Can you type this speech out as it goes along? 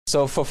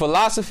So for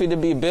philosophy to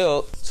be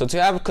built, so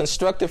to have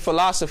constructive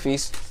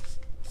philosophies,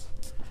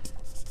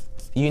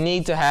 you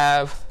need to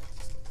have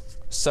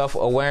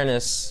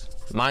self-awareness,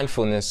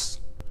 mindfulness.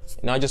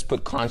 Not just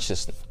put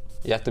consciousness.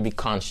 You have to be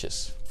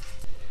conscious.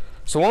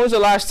 So when was the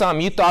last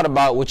time you thought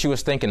about what you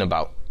was thinking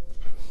about?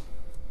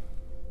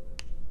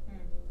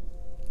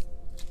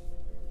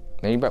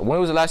 When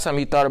was the last time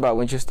you thought about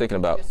what you was thinking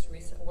about? Just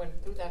went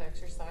through that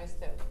exercise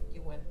that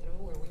you went through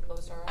where we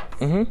closed our eyes.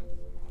 Mm-hmm.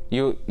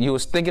 You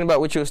was thinking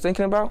about what you was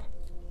thinking about?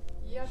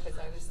 Yeah, because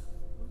I was,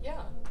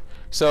 yeah.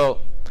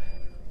 So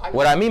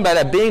what I mean by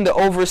that, being the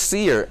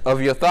overseer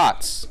of your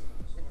thoughts.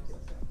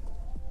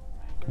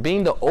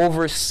 Being the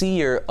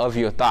overseer of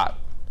your thought.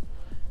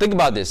 Think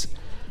about this.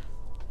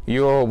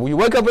 You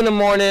wake up in the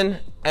morning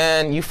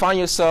and you find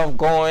yourself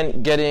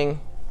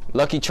getting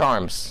Lucky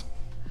Charms.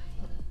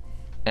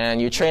 And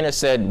your trainer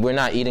said, we're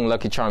not eating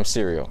Lucky Charms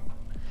cereal.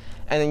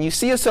 And then you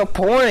see yourself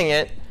pouring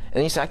it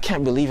and you say, I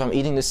can't believe I'm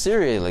eating the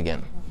cereal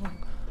again.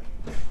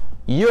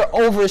 You're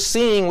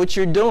overseeing what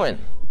you're doing.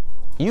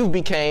 You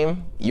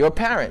became your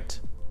parent.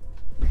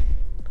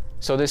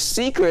 So the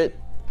secret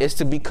is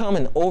to become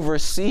an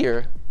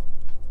overseer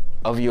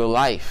of your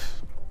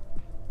life.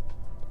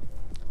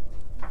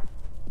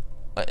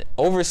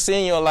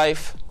 Overseeing your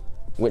life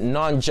with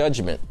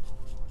non-judgment.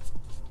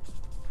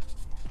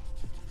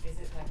 Is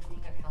it like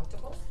being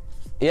accountable?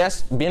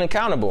 Yes, being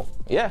accountable.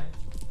 Yeah.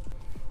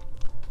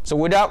 So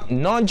without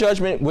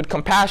non-judgment, with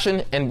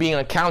compassion and being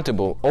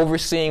accountable,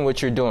 overseeing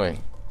what you're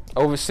doing,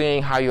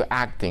 overseeing how you're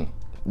acting.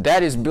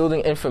 That is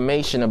building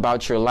information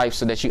about your life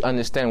so that you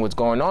understand what's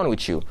going on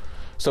with you.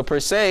 So per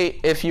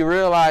se, if you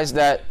realize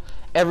that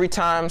every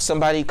time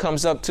somebody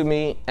comes up to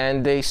me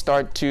and they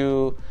start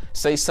to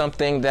say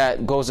something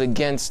that goes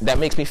against, that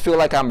makes me feel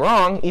like I'm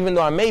wrong, even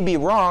though I may be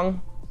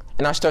wrong,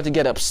 and I start to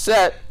get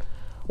upset,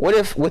 what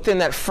if within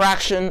that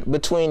fraction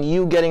between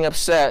you getting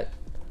upset,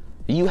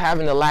 you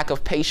having a lack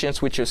of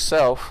patience with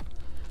yourself,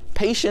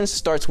 patience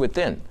starts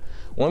within.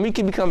 When we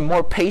can become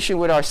more patient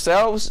with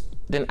ourselves,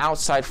 then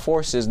outside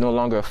forces no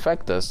longer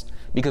affect us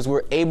because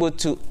we're able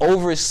to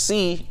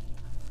oversee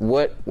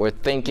what we're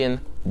thinking,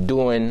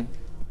 doing,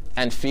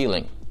 and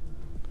feeling.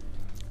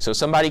 So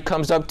somebody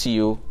comes up to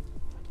you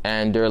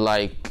and they're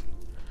like,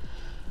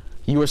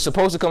 you were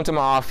supposed to come to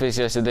my office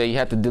yesterday, you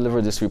had to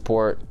deliver this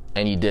report,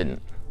 and you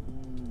didn't.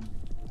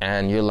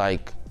 And you're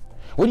like,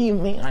 what do you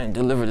mean I didn't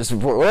deliver this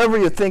report? Whatever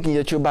you're thinking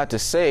that you're about to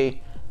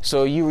say,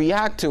 so you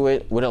react to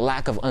it with a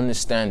lack of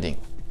understanding.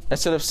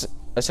 Instead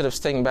of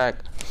staying back,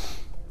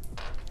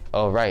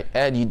 oh right,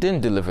 Ed, you didn't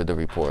deliver the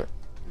report.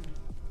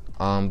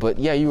 But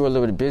yeah, you were a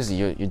little bit busy.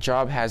 Your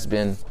job has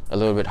been a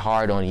little bit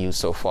hard on you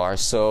so far.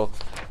 So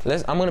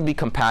I'm going to be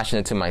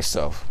compassionate to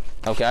myself.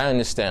 Okay, I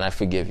understand. I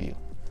forgive you.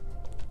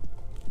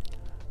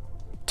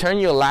 Turn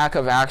your lack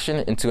of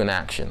action into an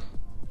action.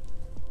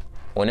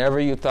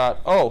 Whenever you thought,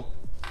 oh,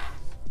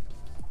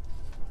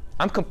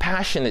 I'm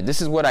compassionate.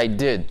 This is what I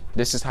did.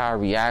 This is how I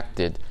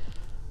reacted.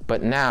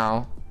 But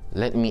now,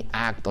 let me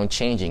act on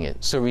changing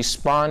it. So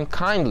respond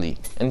kindly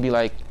and be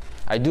like,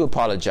 I do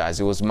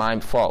apologize. It was my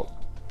fault.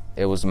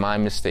 It was my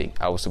mistake.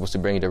 I was supposed to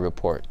bring you the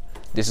report.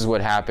 This is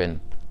what happened.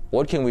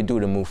 What can we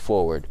do to move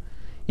forward?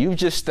 You've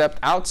just stepped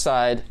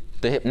outside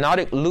the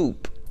hypnotic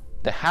loop,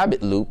 the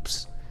habit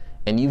loops,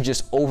 and you've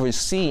just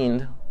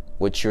overseen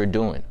what you're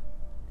doing.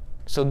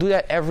 So do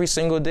that every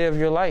single day of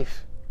your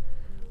life.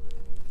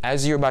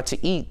 As you're about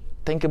to eat,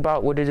 think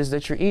about what it is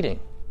that you're eating.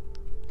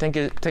 Think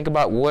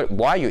about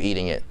why you're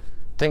eating it.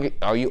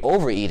 Are you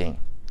overeating?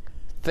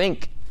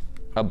 Think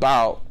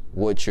about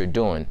what you're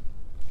doing.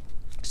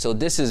 So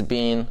this is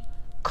being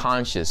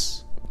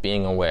conscious,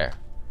 being aware.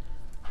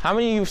 How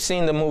many of you have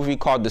seen the movie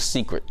called The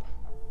Secret?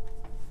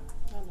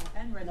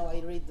 No,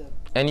 I read the.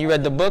 And you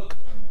read the book?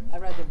 I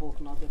read the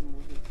book, not the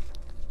movie.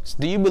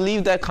 Do you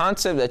believe that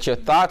concept that your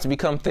thoughts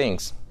become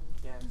things?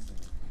 Yes.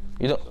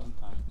 You don't?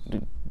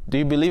 Do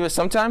you believe it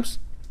sometimes?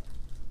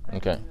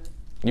 Okay.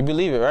 You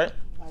believe it, right?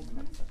 I do.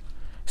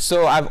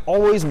 So I've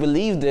always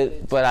believed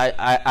it, but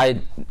I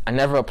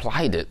never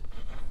applied it.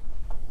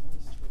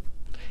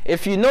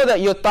 If you know that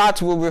your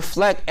thoughts will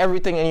reflect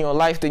everything in your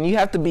life, then you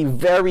have to be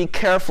very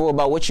careful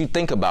about what you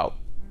think about.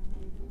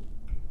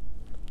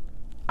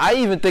 I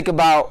even think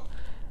about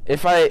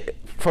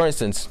for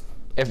instance,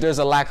 if there's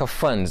a lack of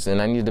funds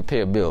and I need to pay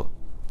a bill,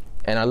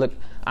 and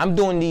I'm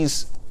doing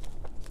these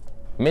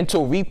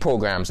mental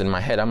reprograms in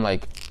my head. I'm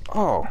like,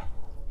 oh,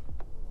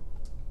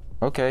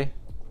 okay,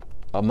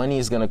 money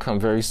is gonna come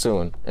very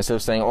soon. Instead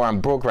of saying, oh,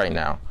 I'm broke right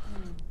now.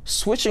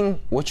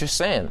 Switching what you're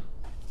saying.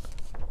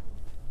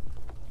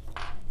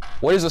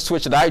 What is the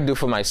switch that I do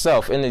for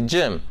myself in the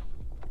gym?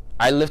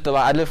 I lift a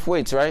lot. I lift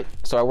weights, right?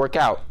 So I work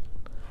out.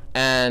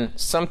 And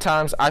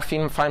sometimes I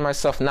find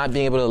myself not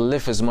being able to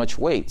lift as much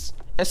weights.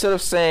 Instead of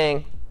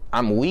saying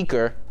I'm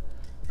weaker,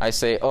 I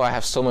say, oh, I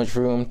have so much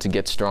room to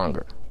get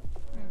stronger.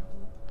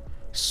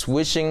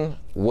 Switching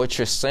what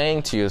you're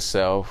saying to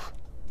yourself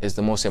is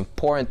the most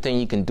important thing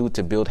you can do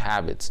to build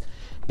habits.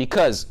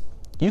 Because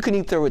you can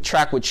either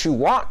attract what you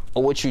want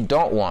or what you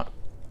don't want.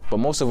 But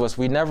most of us,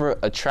 we never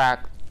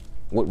attract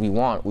what we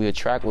want, we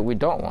attract what we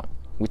don't want.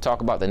 We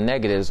talk about the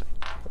negatives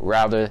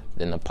rather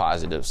than the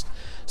positives.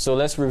 So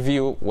let's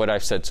review what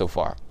I've said so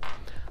far.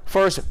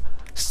 First,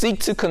 seek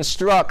to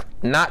construct,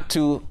 not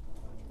to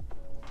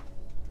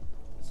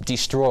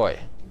destroy.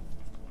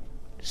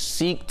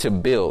 Seek to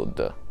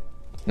build,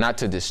 not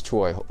to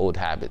destroy old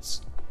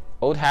habits.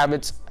 Old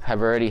habits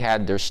have already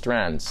had their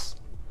strands.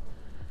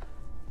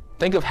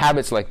 Think of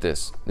habits like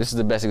this. This is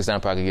the best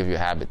example I can give you of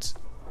habits.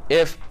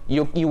 If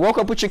you woke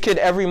up with your kid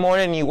every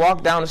morning and you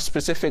walk down a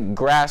specific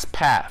grass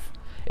path,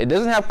 it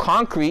doesn't have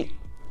concrete,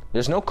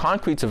 there's no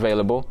concrete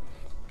available,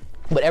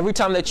 but every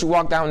time that you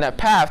walk down that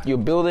path, you're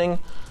building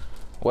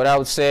what I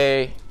would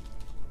say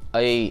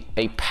a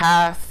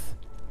path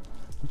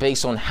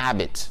based on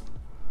habit,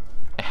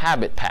 a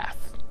habit path.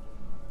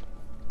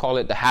 Call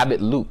it the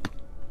habit loop.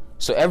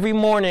 So every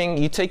morning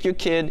you take your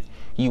kid,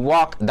 you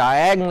walk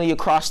diagonally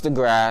across the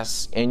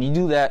grass, and you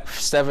do that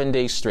 7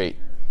 days straight.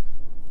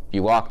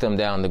 You walk them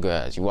down the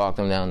grass, you walk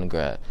them down the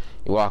grass,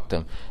 you walk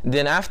them.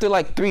 Then after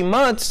like 3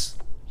 months,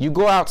 you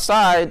go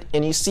outside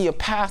and you see a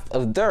path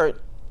of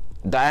dirt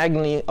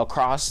diagonally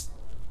across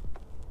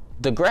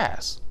the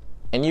grass.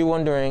 And you're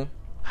wondering,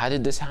 how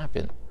did this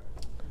happen?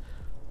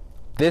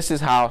 This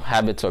is how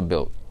habits are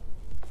built.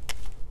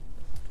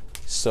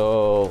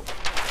 So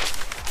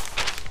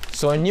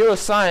in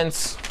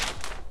neuroscience,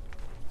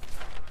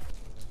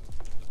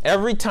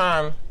 every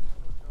time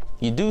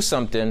you do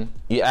something,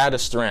 you add a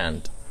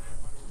strand.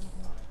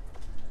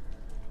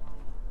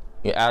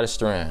 You add a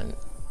strand.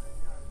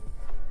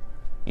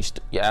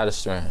 You add a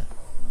strand.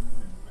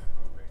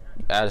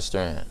 You add a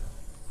strand.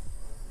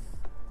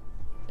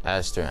 Add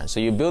a strand. So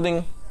you're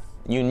building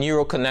your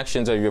neural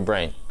connections of your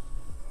brain.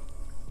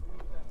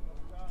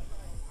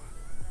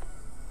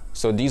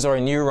 So these are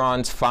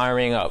neurons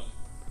firing up.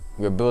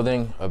 We're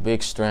building a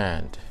big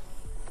strand.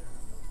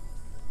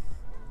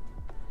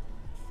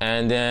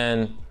 And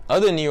then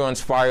other neurons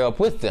fire up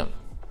with them.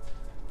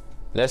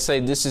 Let's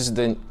say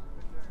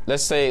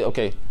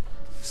okay,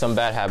 some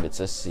bad habits.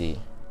 Let's see.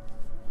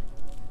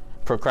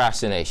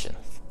 Procrastination.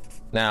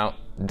 Now,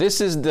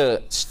 this is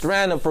the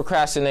strand of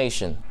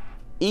procrastination.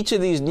 Each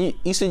of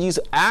these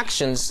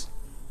actions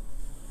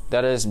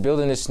that is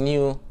building this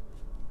new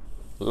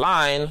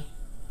line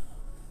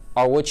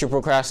are what you're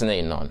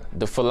procrastinating on.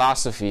 The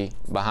philosophy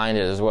behind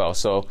it as well.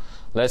 So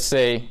let's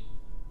say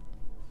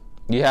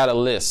you had a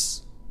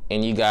list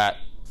and you got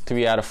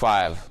 3 out of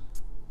 5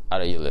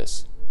 out of your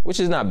list,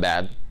 which is not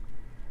bad.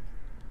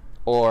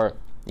 Or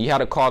you had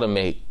a call to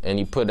make and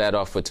you put that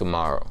off for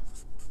tomorrow.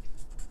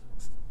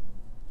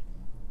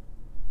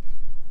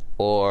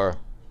 Or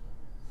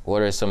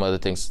what are some other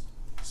things?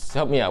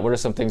 Help me out. What are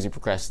some things you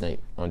procrastinate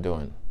on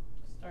doing?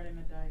 Starting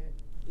a diet.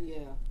 Yeah.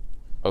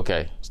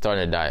 Okay,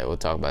 starting a diet. We'll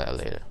talk about that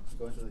later.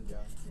 Going to the job.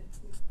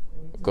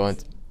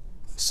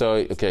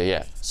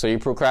 So you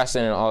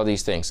procrastinate on all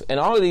these things. And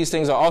all of these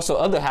things are also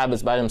other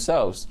habits by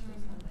themselves.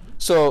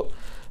 So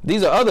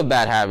these are other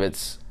bad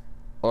habits,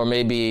 or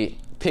maybe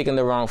picking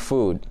the wrong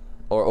food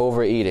or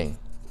overeating.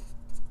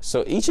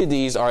 So each of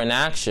these are in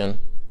action,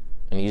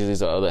 and each of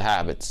these are other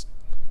habits.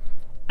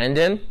 And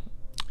then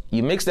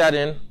you mix that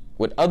in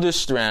with other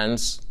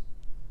strands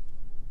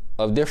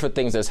of different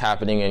things that's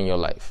happening in your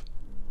life.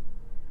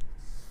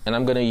 And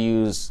I'm going to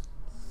use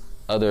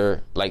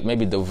other, like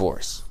maybe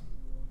divorce.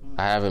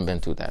 I haven't been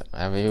through that. I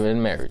haven't even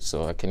been married,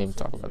 so I can't even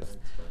talk about it.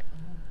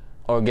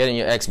 Or getting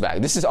your ex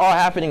back. This is all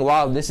happening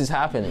while this is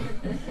happening.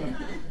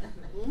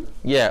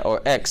 Yeah,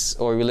 or ex,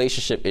 or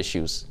relationship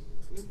issues.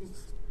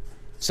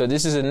 So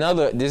this is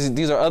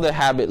these are other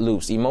habit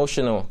loops,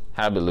 emotional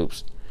habit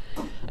loops.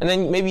 And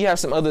then maybe you have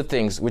some other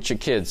things with your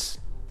kids.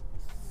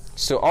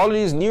 So all of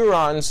these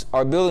neurons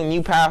are building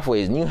new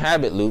pathways, new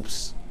habit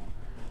loops.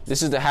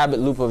 This is the habit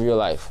loop of your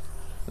life.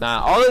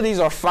 Now, all of these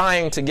are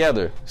firing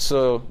together.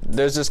 So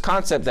there's this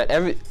concept that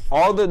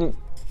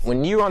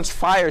when neurons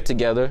fire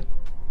together,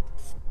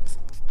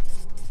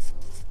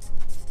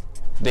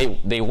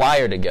 they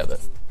wire together.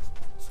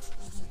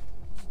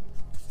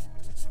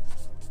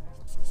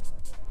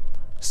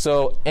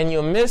 So in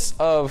your midst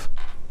of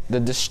the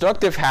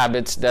destructive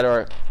habits that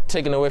are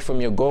taken away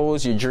from your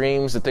goals, your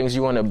dreams, the things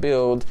you want to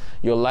build,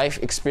 your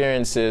life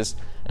experiences,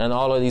 and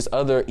all of these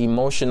other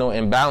emotional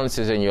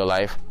imbalances in your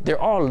life, they're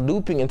all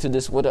looping into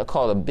this, what I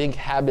call a big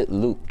habit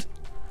loop.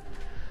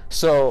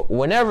 So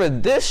whenever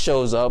this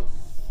shows up,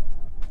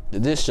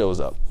 this shows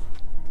up.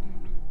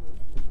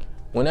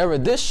 Whenever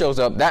this shows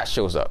up, that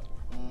shows up.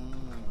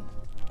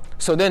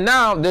 So then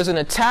now there's an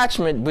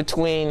attachment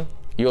between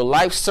your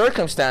life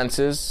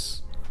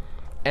circumstances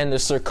and the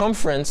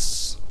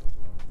circumference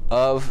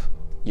of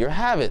your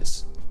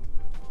habits.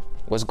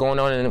 What's going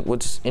on and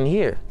what's in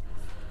here.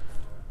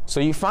 So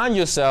you find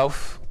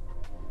yourself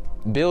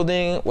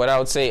building what I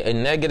would say a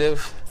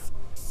negative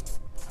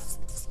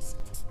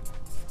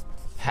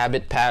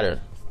habit pattern.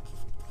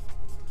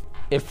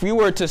 If you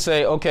were to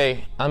say,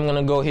 okay, I'm going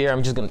to go here,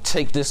 I'm just going to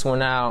take this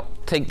one out,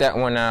 take that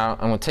one out,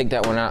 I'm going to take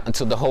that one out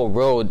until the whole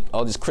road,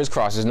 all this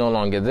crisscross is no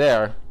longer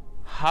there.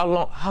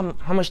 How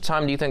much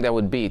time do you think that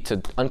would be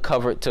to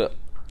uncover it, to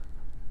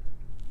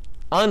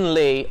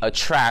unlay a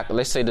track,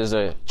 let's say there's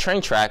a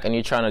train track and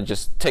you're trying to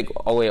just take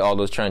away all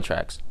those train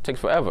tracks. It takes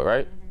forever,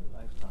 right?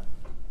 Lifetime.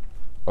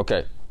 Okay.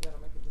 You gotta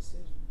make a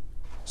decision.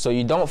 So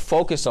you don't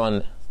focus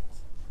on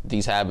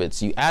these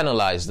habits, you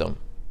analyze them.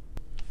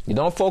 You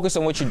don't focus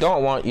on what you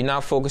don't want, you now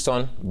focus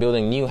on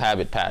building new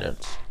habit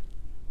patterns.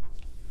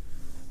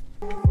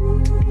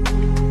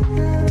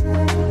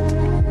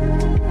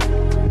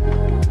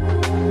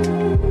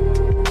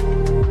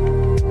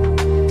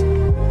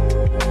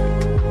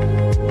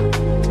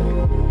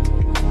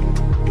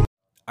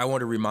 I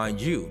want to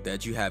remind you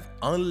that you have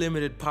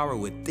unlimited power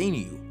within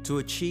you to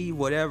achieve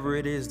whatever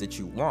it is that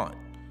you want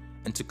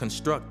and to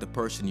construct the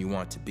person you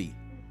want to be.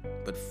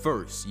 But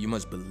first, you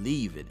must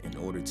believe it in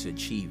order to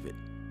achieve it.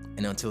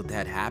 And until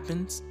that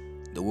happens,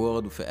 the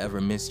world will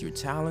forever miss your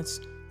talents,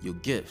 your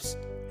gifts,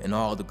 and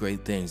all the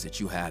great things that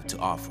you have to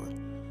offer.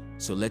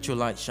 So let your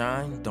light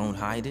shine, don't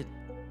hide it,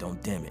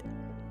 don't dim it.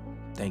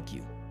 Thank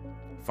you.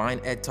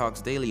 Find Ed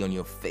Talks Daily on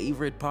your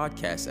favorite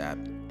podcast app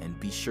and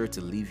be sure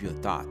to leave your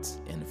thoughts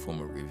in the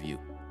form of review.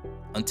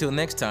 Until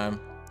next time,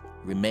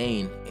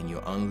 remain in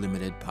your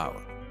unlimited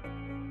power.